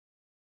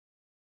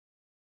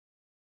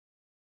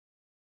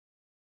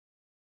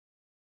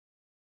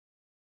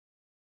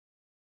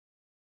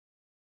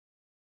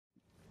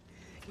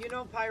You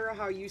know, Pyro,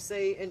 how you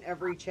say in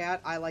every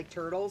chat, I like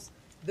turtles?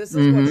 This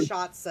is what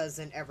Shot says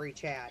in every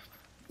chat.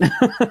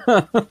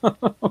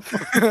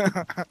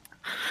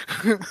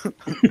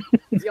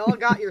 Y'all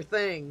got your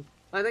thing.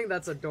 I think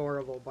that's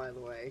adorable, by the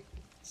way.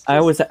 Just... I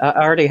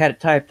already had it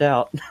typed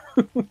out.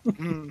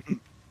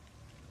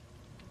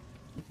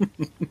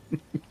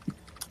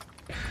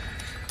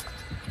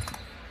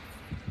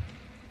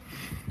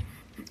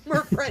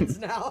 We're friends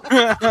now.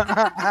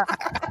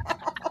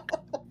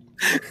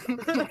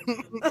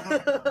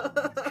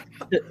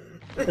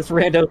 This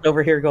rando's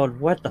over here going,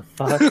 what the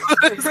fuck?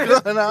 What's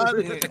going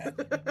on here?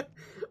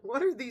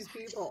 What are these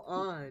people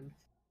on?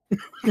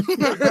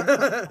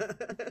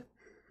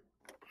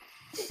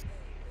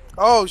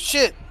 Oh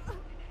shit!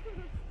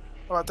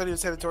 Oh, I thought he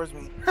was headed towards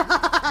me.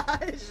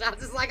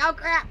 Shots is like, oh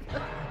crap!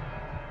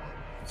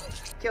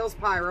 Kills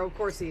Pyro, of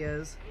course he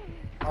is.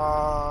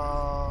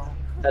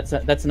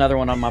 That's another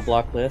one on my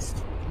block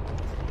list.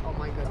 Oh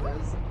my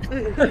goodness.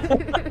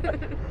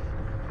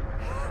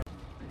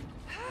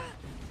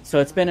 So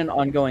it's been an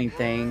ongoing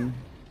thing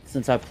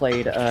since I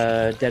played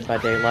Dead by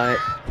Daylight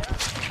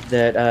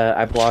that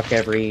I block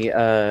every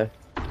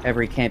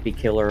campy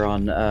killer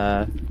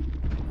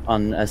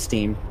on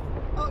Steam.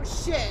 Oh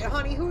shit,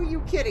 honey, who are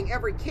you kidding?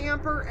 Every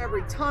camper,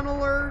 every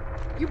tunneler,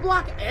 you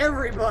block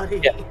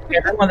everybody. Yeah,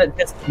 everyone that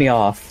pissed me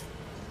off.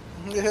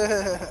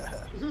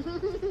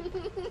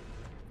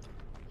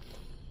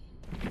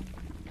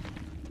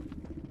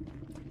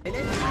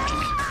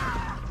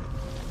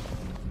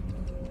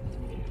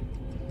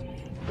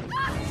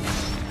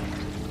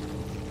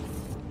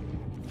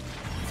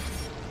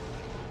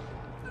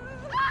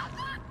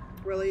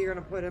 Really, you're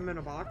gonna put him in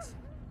a box?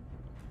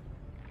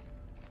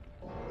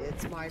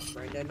 It's my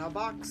friend in a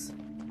box.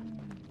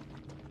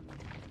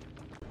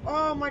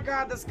 Oh my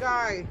god, this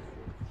guy.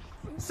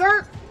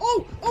 Sir!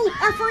 Oh! Oh!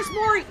 Our first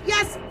Mori!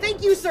 Yes!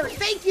 Thank you, sir!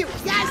 Thank you!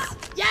 Yes!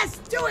 Yes!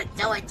 Do it!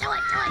 Do it! Do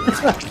it!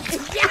 Do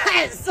it!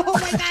 Yes! Oh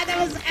my god, that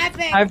was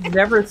epic! I've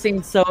never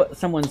seen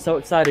someone so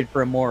excited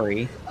for a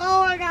Mori.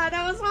 Oh my god,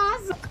 that was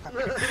awesome!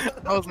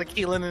 I was like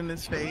healing in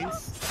his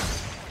face.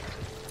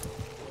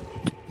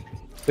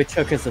 Which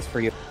hook is this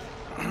for you?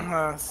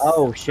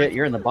 Oh shit,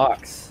 you're in the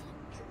box.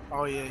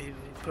 Oh yeah, he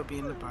put me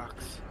in the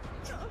box.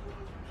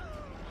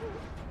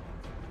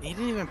 He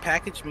didn't even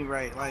package me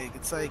right. Like,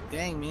 it's like,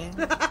 dang, man.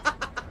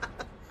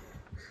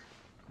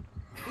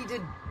 He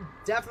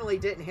definitely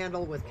didn't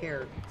handle with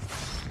care.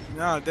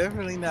 No,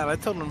 definitely not. I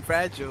told him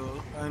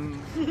fragile.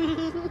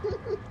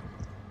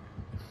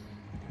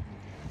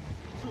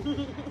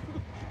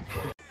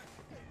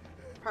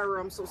 Pyro,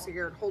 I'm so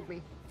scared. Hold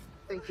me.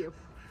 Thank you.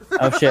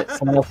 Oh shit,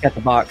 someone else got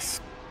the box.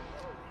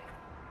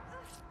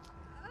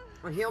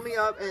 Well, heal me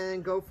up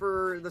and go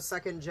for the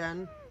second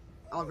gen.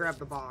 I'll grab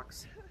the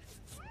box.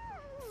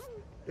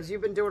 Because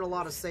you've been doing a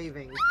lot of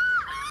saving.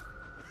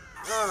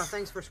 Oh,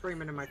 thanks for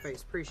screaming in my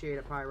face. Appreciate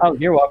it, Pyro. Oh,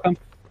 you're welcome.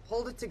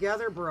 Hold it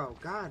together, bro.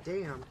 God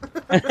damn.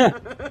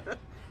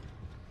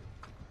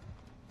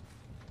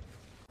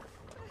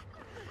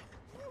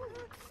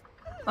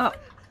 Oh.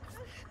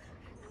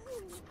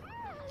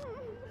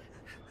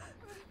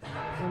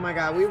 Oh my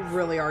god, we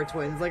really are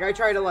twins. Like, I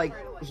try to, like,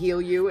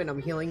 heal you, and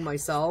I'm healing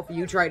myself.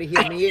 You try to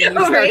heal me, and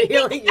you start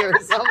healing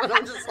yourself, and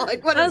I'm just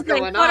like, what is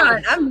going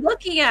on? I'm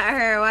looking at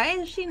her. Why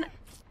is she not...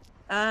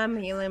 I'm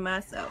healing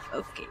myself.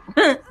 Okay.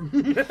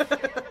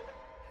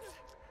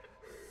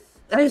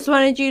 I just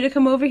wanted you to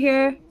come over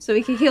here so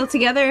we could heal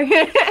together.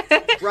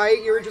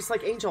 Right? You were just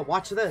like, Angel,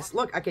 watch this.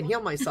 Look, I can heal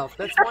myself.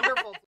 That's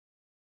wonderful.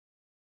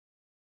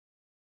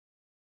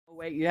 Oh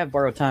wait, you have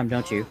borrowed time,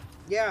 don't you?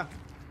 Yeah.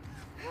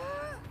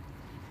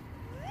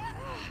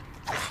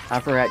 I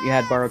forgot you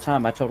had borrowed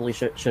time. I totally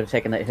should have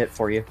taken that hit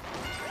for you.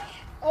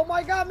 Oh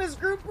my god, Miss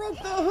Group broke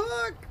the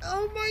hook!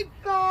 Oh my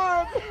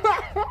god!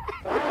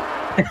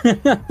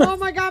 Oh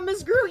my god,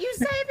 Miss Group, you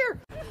savior!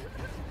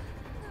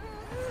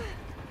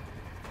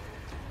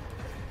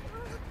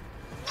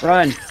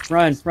 Run,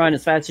 run, run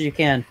as fast as you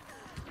can.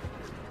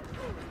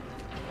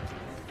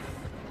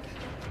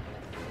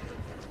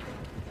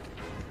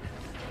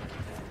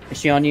 Is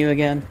she on you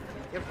again?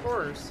 Of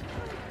course.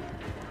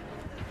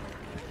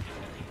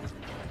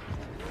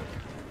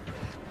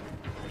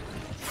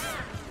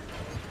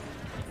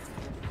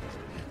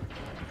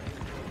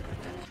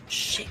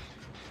 Shit.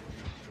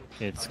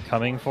 It's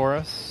coming for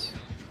us.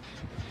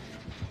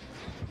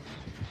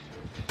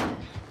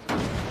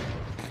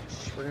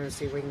 We're gonna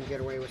see if we can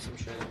get away with some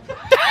shit.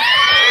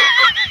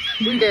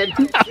 We did.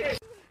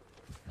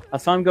 I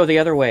saw him go the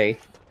other way.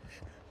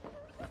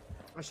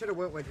 I should have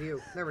went with you.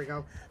 There we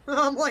go.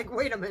 I'm like,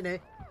 wait a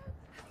minute.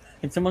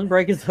 Can someone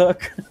break his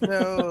hook?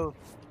 No.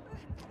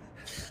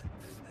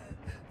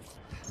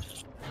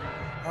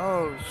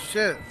 Oh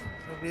shit.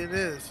 Maybe it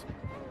is.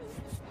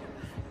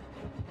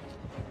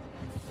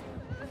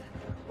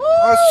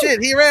 Oh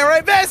shit, he ran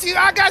right past you!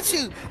 I got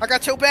you! I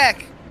got your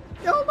back!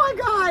 Oh my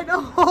god!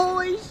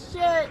 Holy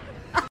shit!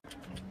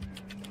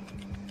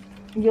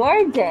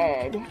 You're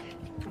dead.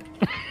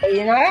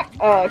 You're not?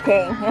 Oh,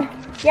 okay.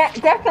 Yeah,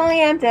 definitely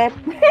am dead.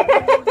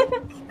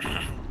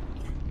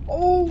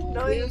 Oh,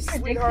 nice,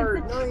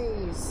 sweetheart,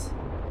 nice.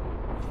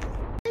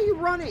 Why are you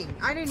running?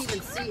 I didn't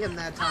even see him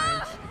that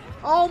time.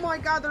 Oh my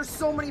god, there's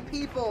so many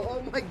people.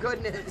 Oh my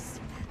goodness.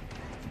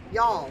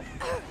 Y'all.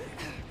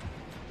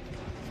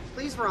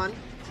 Please run.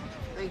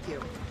 Thank you.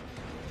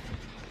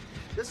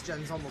 This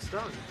gen's almost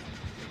done.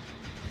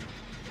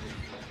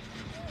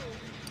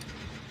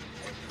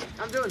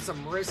 I'm doing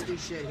some risky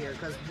shit here,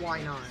 because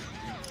why not?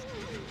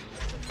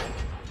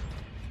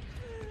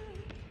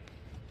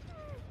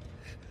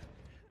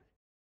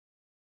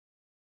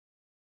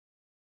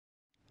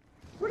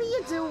 What are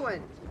you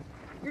doing?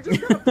 You're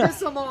just gonna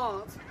piss him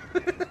off.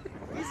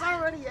 He's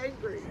already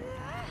angry.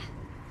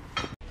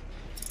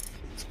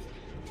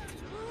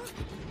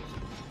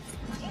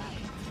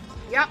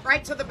 Yep,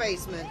 right to the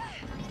basement.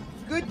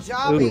 Good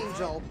job, Ooh.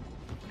 Angel.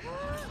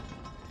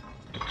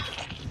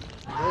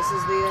 This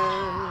is the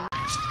end.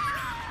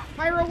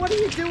 Pyro, what are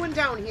you doing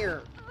down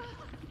here?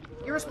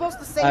 You were supposed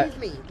to save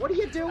me. What are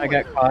you doing? I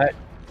got caught.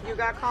 You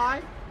got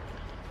caught?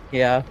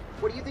 Yeah.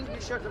 What do you think you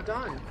shouldn't have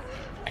done?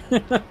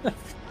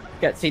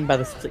 Got seen by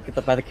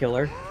the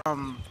killer.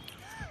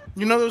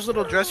 You know those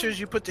little dressers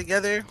you put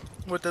together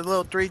with the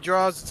little 3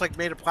 drawers? It's like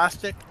made of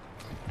plastic.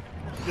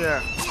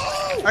 Yeah,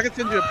 I can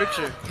send you a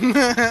picture.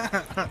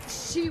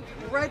 She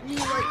read me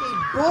like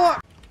a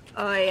book.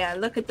 Oh yeah,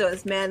 look at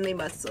those manly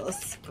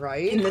muscles.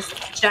 Right? In this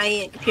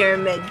giant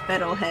pyramid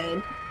metal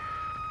head.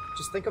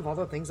 Just think of all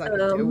the things I could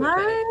Oh do with my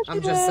it.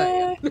 I'm just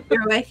saying.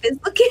 Your wife is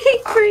looking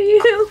for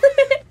you.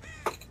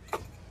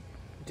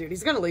 Dude,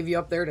 he's gonna leave you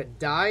up there to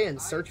die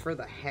and search for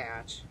the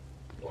hatch.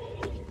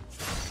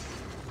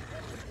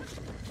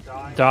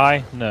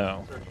 Die?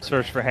 No.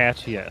 Search for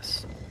hatch?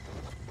 Yes.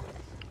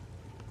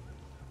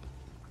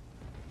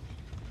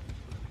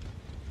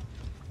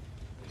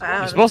 Wow,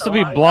 You're supposed to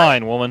be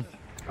blind, woman.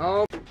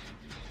 Oh.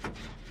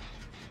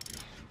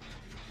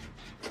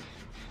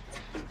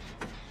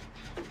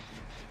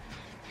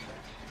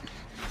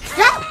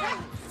 Yeah!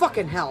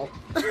 Fucking hell.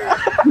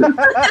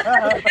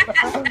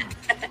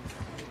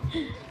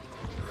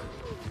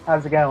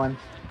 How's it going?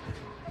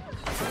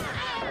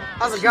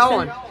 How's it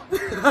going?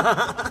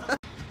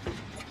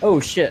 Oh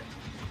shit.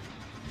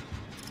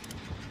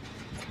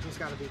 He's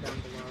gotta be down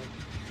below.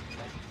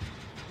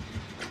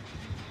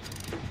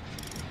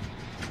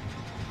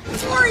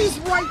 Tori's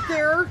right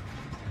there!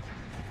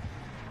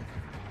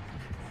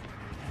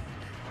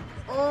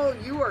 Oh,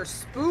 you are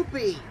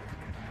spoopy.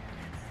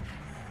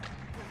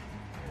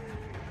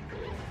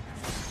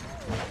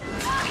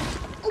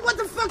 Oh, what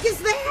the fuck is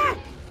that?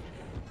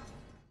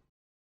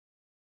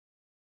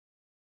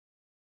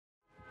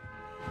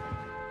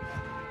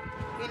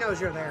 He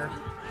knows you're there.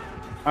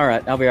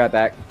 Alright, I'll be right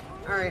back.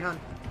 Alright, hon.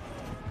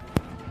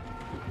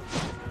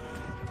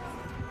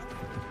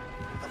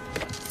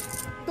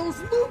 Those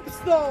loops,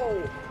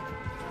 though!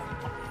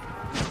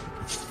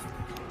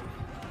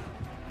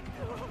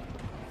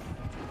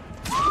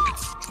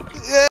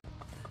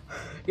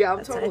 Yeah, I'm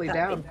That's what I totally thought.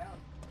 down.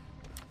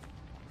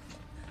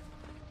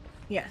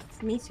 Yes,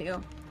 me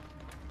too.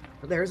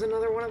 There's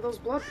another one of those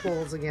blood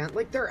pools again.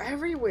 Like, they're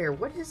everywhere.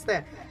 What is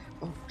that?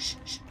 Oh, shh,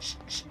 shh, shh,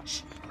 shh,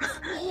 shh.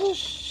 Oh,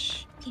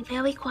 Shh. Be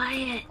very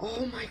quiet.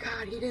 oh my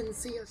god, he didn't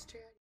see us,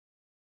 Chad.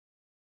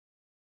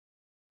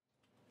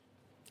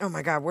 Oh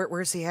my god,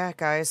 where's he at,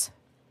 guys?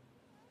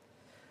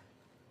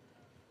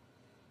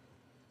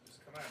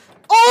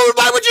 Oh,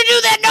 why would you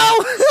do that?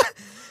 No!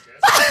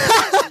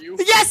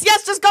 Yes,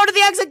 yes, just go to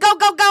the exit. Go,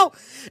 go, go.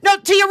 No,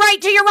 to your right,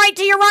 to your right,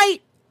 to your right.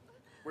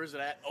 Where's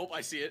it at? Oh,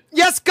 I see it.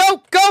 Yes,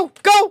 go, go,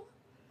 go.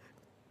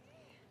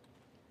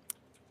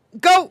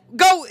 Go,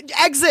 go,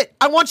 exit.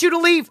 I want you to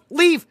leave,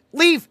 leave,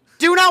 leave.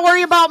 Do not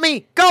worry about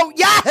me. Go,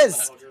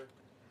 yes.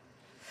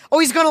 Oh,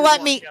 he's gonna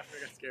let me. After I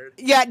got scared.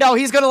 Yeah, no,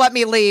 he's gonna let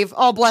me leave.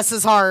 Oh, bless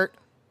his heart.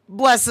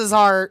 Bless his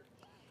heart.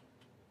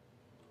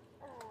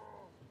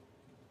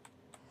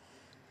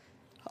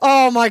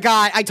 Oh my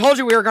god, I told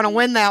you we were gonna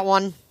win that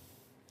one.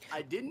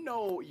 I didn't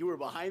know you were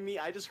behind me.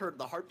 I just heard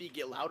the heartbeat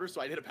get louder,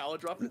 so I did a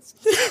pallet drop.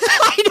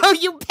 I know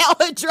you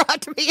pallet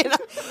dropped me. And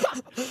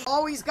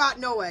oh, he's got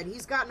no ed.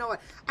 He's got no ed.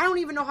 I don't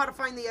even know how to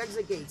find the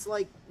exit gates.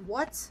 Like,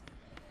 what?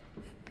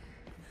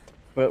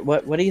 But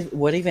what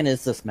even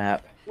is this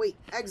map? Wait,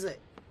 exit.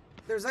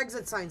 There's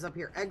exit signs up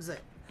here. Exit.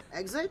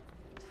 Exit?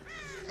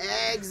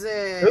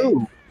 Exit.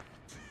 Ooh.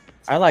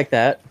 I like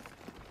that.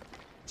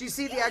 Do you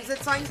see the exit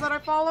signs that I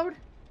followed?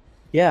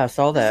 Yeah, I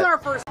saw This is that. our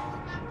first.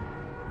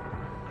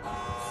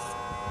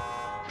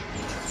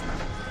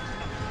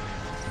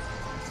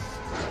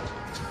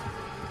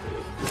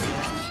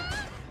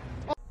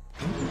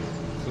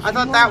 I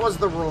thought that was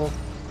the rule.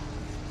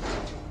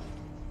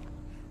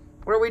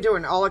 What are we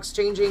doing? All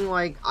exchanging,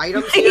 like,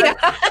 items here?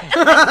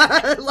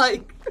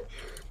 Like,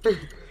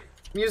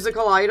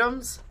 musical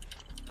items?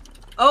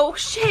 Oh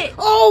shit!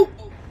 Oh!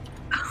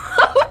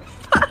 Oh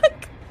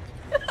fuck!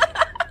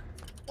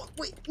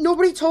 Wait,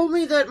 nobody told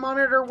me that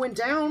monitor went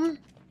down.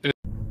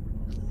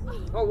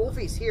 Oh,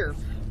 Wolfie's here.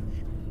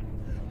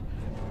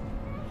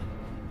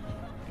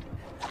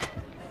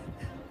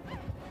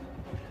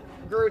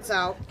 Groot's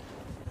out.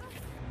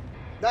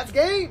 That's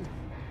game!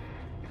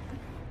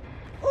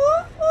 Ooh!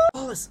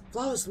 Flawless,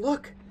 Flawless,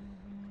 look.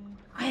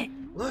 What?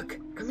 Look,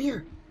 come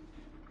here.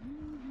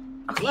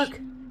 Okay. Look.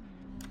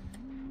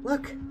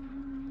 Look.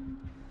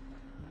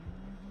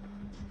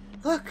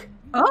 Look.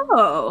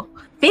 Oh,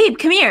 babe,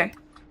 come here.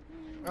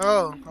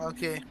 Oh,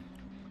 okay.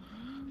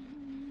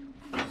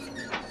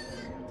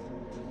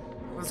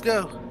 Let's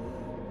go.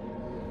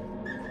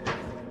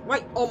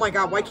 Wait, oh my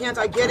god, why can't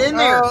I get in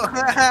there? Oh.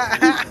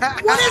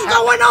 What is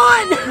going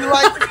on? You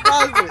like the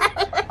closet.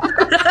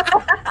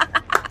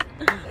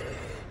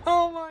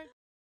 Oh my.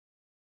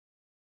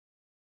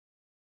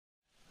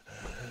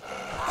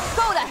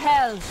 Go to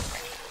hell!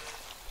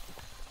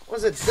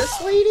 Was it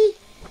this lady?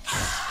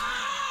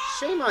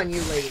 Shame on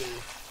you, lady.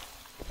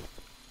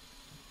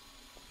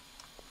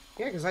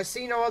 Yeah, because I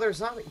see no other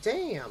zombie.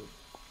 Damn.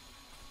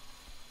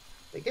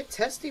 They get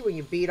testy when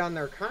you beat on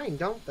their kind,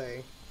 don't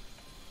they?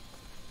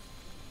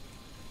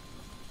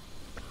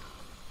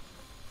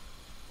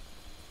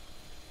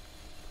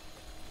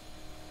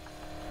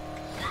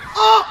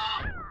 Oh!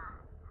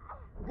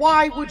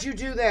 Why would you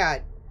do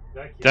that?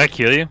 Did I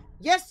kill you?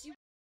 Yes, you.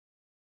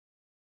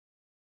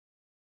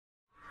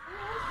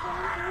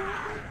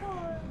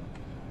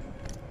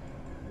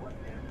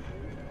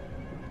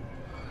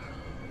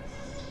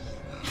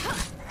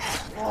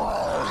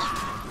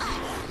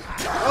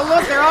 Oh,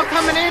 look, they're all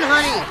coming in,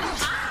 honey.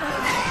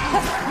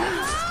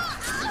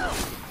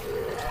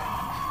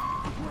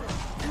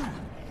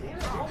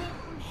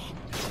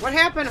 What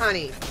happened,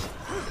 honey?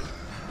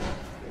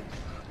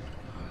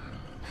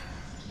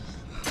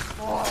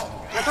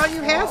 I thought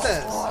you had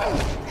this.